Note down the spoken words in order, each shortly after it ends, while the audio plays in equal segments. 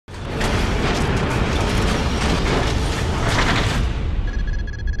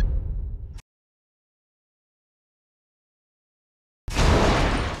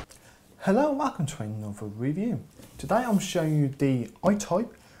Hello and welcome to another review. Today I'm showing you the iTYPE,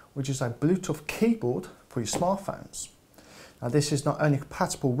 which is a Bluetooth keyboard for your smartphones. Now this is not only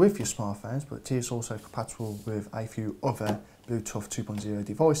compatible with your smartphones, but it is also compatible with a few other Bluetooth 2.0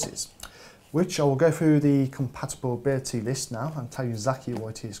 devices, which I will go through the compatibility list now and tell you exactly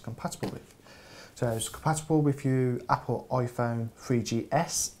what it is compatible with. So it's compatible with your Apple iPhone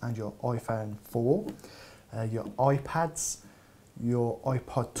 3GS and your iPhone 4, your iPads, your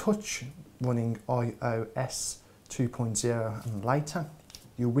iPod Touch running iOS 2.0 and later,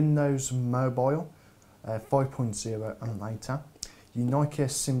 your Windows Mobile 5.0 and later, your Nokia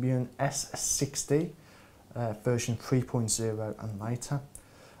Symbian S60 version 3.0 and later,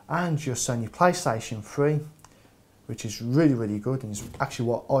 and your Sony Playstation 3, which is really good and is actually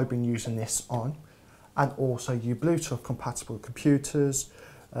what I've been using this on, and also your Bluetooth compatible computers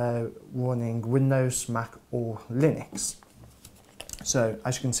running Windows, Mac or Linux. So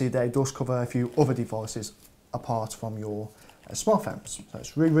as you can see there, it does cover a few other devices apart from your smartphones. So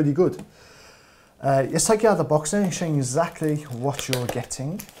it's really good. Let's take it out of the box then and show you exactly what you're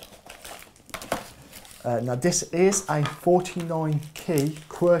getting. Now this is a 49 key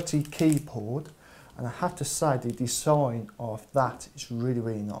QWERTY keyboard, and I have to say the design of that is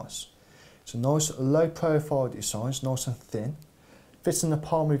really nice. It's a nice low profile design, it's nice and thin. Fits in the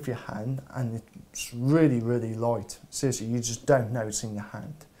palm of your hand and it's really light. Seriously, you just don't know it's in your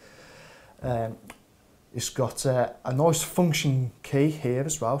hand. It's got a nice function key here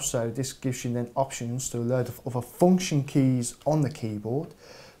as well, so this gives you then options to a load of other function keys on the keyboard.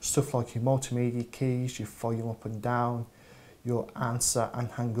 Stuff like your multimedia keys, your volume up and down, your answer and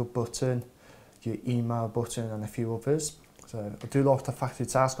hang up button, your email button and a few others. So I do like the fact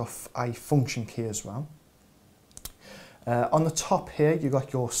it has got a function key as well. On the top here you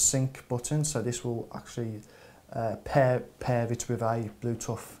got your sync button, so this will actually pair it with a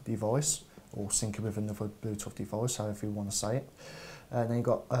Bluetooth device or sync it with another Bluetooth device, however you want to say it. And then you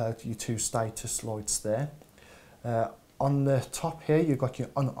got your two status lights there. On the top here you've got your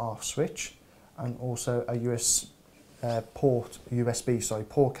on-off switch and also a USB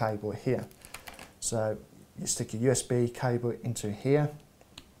port cable here. So you stick your USB cable into here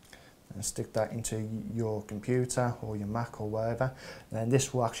and stick that into your computer or your Mac or wherever, and then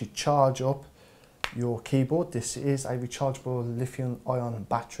this will actually charge up your keyboard. This is a rechargeable lithium-ion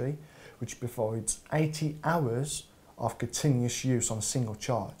battery which provides 80 hours of continuous use on a single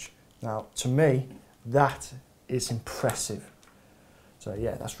charge. Now to me that is impressive, so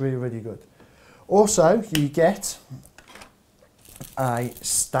yeah, that's really good. Also you get a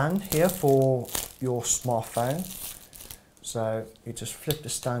stand here for your smartphone. So you just flip the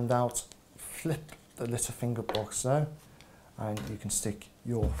stand out, flip the little finger box there, and you can stick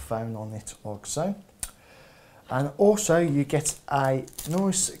your phone on it like so. And also you get a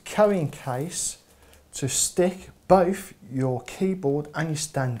nice carrying case to stick both your keyboard and your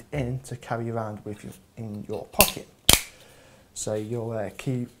stand in to carry around with you in your pocket. So your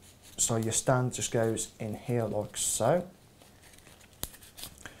your stand just goes in here like so.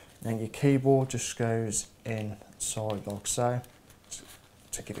 Then your keyboard just goes inside like so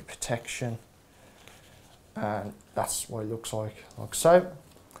to give it protection, and that's what it looks like so.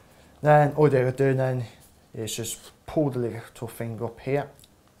 Then all you do then is just pull the little thing up here,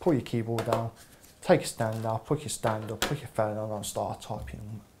 pull your keyboard down, take your stand out, put your stand up, put your phone on and start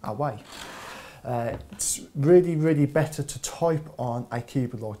typing away. It's really better to type on a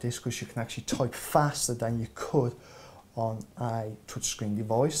keyboard like this because you can actually type faster than you could on a touchscreen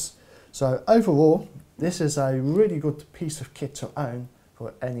device. So overall, this is a really good piece of kit to own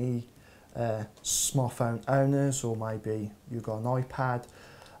for any smartphone owners, or maybe you've got an iPad,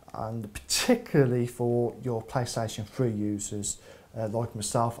 and particularly for your PlayStation 3 users like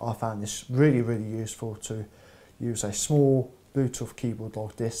myself. I found this really useful to use a small Bluetooth keyboard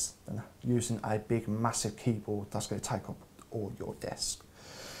like this than using a big massive keyboard that's going to take up all your desk.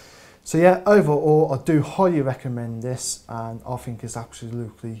 So yeah, overall I do highly recommend this and I think it's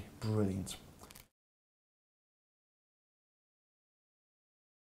absolutely brilliant.